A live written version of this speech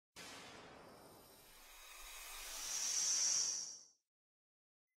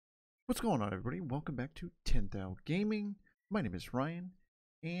What's going on, everybody? Welcome back to TENTHisle Gaming. My name is Ryan,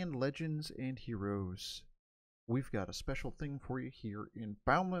 and Legends and Heroes. We've got a special thing for you here in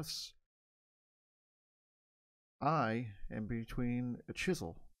Boundless. I am between a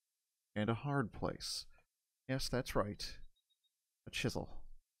chisel and a hard place. Yes, that's right. A chisel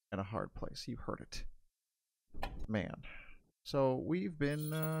and a hard place. You heard it. Man. So we've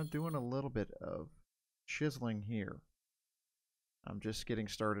been doing a little bit of chiseling here. I'm just getting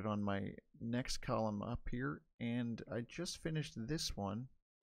started on my next column up here, and I just finished this one.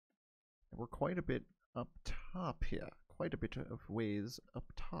 We're quite a bit up top here, quite a bit of ways up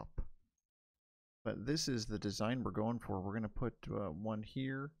top. But this is the design we're going for. We're going to put one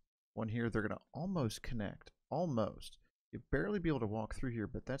here, one here. They're going to almost connect, almost. You'd barely be able to walk through here,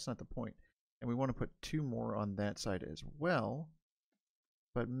 but that's not the point. And we want to put two more on that side as well.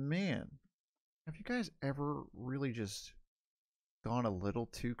 But man, have you guys ever really just gone a little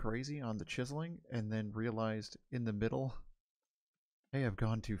too crazy on the chiseling and then realized in the middle, hey, I've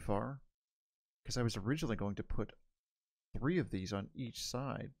gone too far? Because I was originally going to put 3 of these on each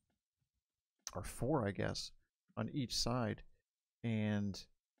side, or 4, I guess, on each side, and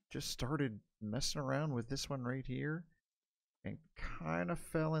just started messing around with this one right here and kind of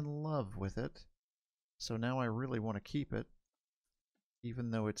fell in love with it. So now I really want to keep it, even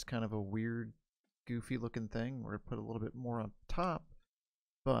though it's kind of a weird, goofy looking thing. We're going to put a little bit more on top,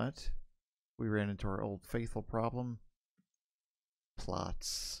 but we ran into our old faithful problem.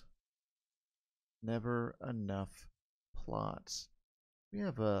 Plots. Never enough plots. We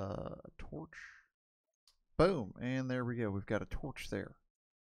have a torch. Boom, and there we go. We've got a torch there.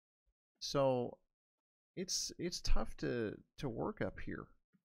 So it's tough to work up here,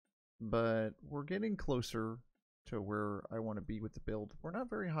 but we're getting closer to where I want to be with the build. We're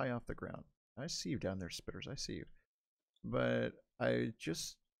not very high off the ground. I see you down there, Spitters. I see you. But I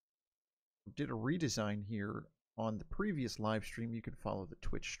just did a redesign here on the previous live stream. You can follow the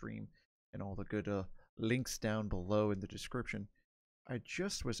Twitch stream and all the good links down below in the description. I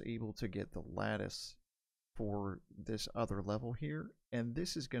just was able to get the lattice for this other level here, and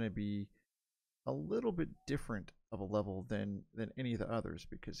this is going to be a little bit different of a level than any of the others,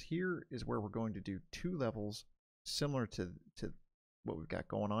 because here is where we're going to do 2 levels similar to what we've got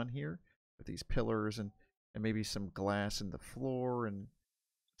going on here, with these pillars and maybe some glass in the floor and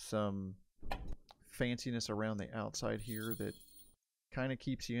some fanciness around the outside here that kind of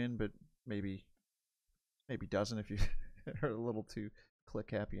keeps you in, but maybe doesn't if you are a little too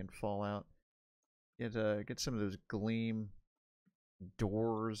click happy and fall out. Get some of those gleam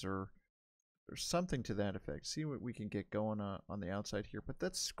doors or something to that effect. See what we can get going on the outside here, but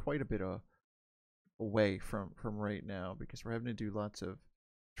that's quite a bit away from right now, because we're having to do lots of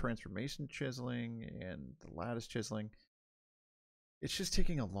transformation chiseling and the lattice chiseling. It's just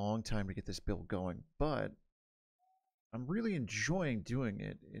taking a long time to get this build going, but I'm really enjoying doing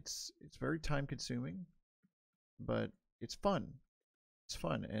it. It's very time consuming, but it's fun. It's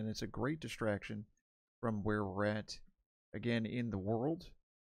fun, and it's a great distraction from where we're at, again, in the world.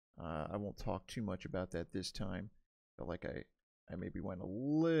 I won't talk too much about that this time. I feel like I maybe went a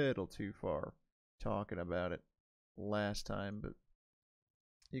little too far talking about it last time, but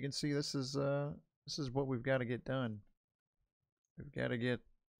you can see this is what we've got to get done. We've got to get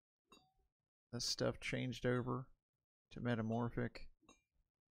this stuff changed over to metamorphic.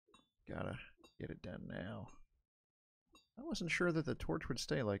 Gotta get it done now. I wasn't sure that the torch would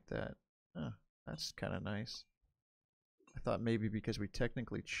stay like that. Huh, that's kind of nice. I thought maybe because we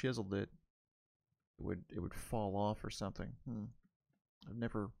technically chiseled it, it would fall off or something. I've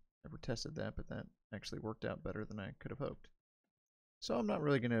never tested that, but that actually worked out better than I could have hoped. So I'm not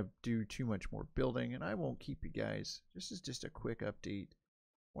really going to do too much more building, and I won't keep you guys. This is just a quick update.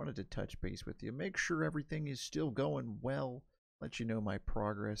 Wanted to touch base with you, make sure everything is still going well, let you know my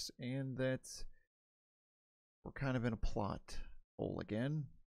progress, and that we're kind of in a plot hole again.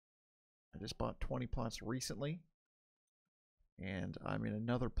 I just bought 20 plots recently, and I'm in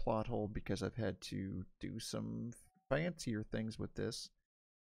another plot hole because I've had to do some fancier things with this.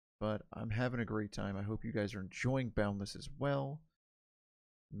 But I'm having a great time. I hope you guys are enjoying Boundless as well.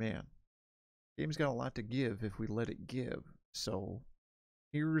 Man, game's got a lot to give if we let it give. So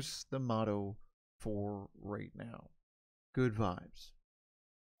here's the motto for right now. Good vibes.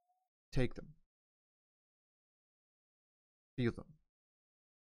 Take them. Feel them.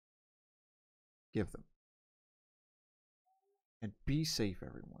 Give them. And be safe,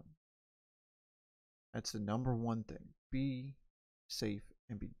 everyone. That's the #1 thing. Be safe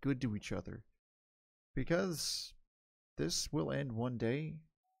and be good to each other, because this will end one day,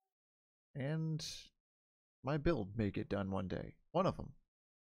 and my build may get done one day. One of them.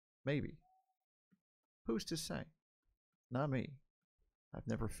 Maybe. Who's to say? Not me. I've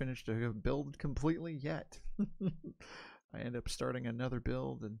never finished a build completely yet. I end up starting another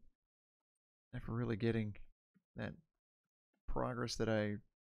build and never really getting that progress that I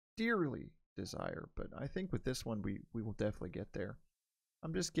dearly desire. But I think with this one, we will definitely get there.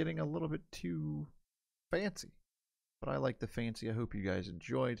 I'm just getting a little bit too fancy. But I like the fancy. I hope you guys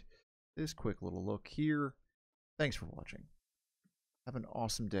enjoyed this quick little look here. Thanks for watching. Have an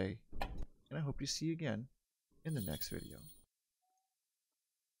awesome day. And I hope to see you again in the next video.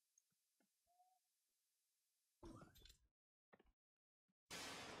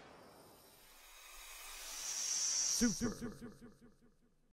 Super.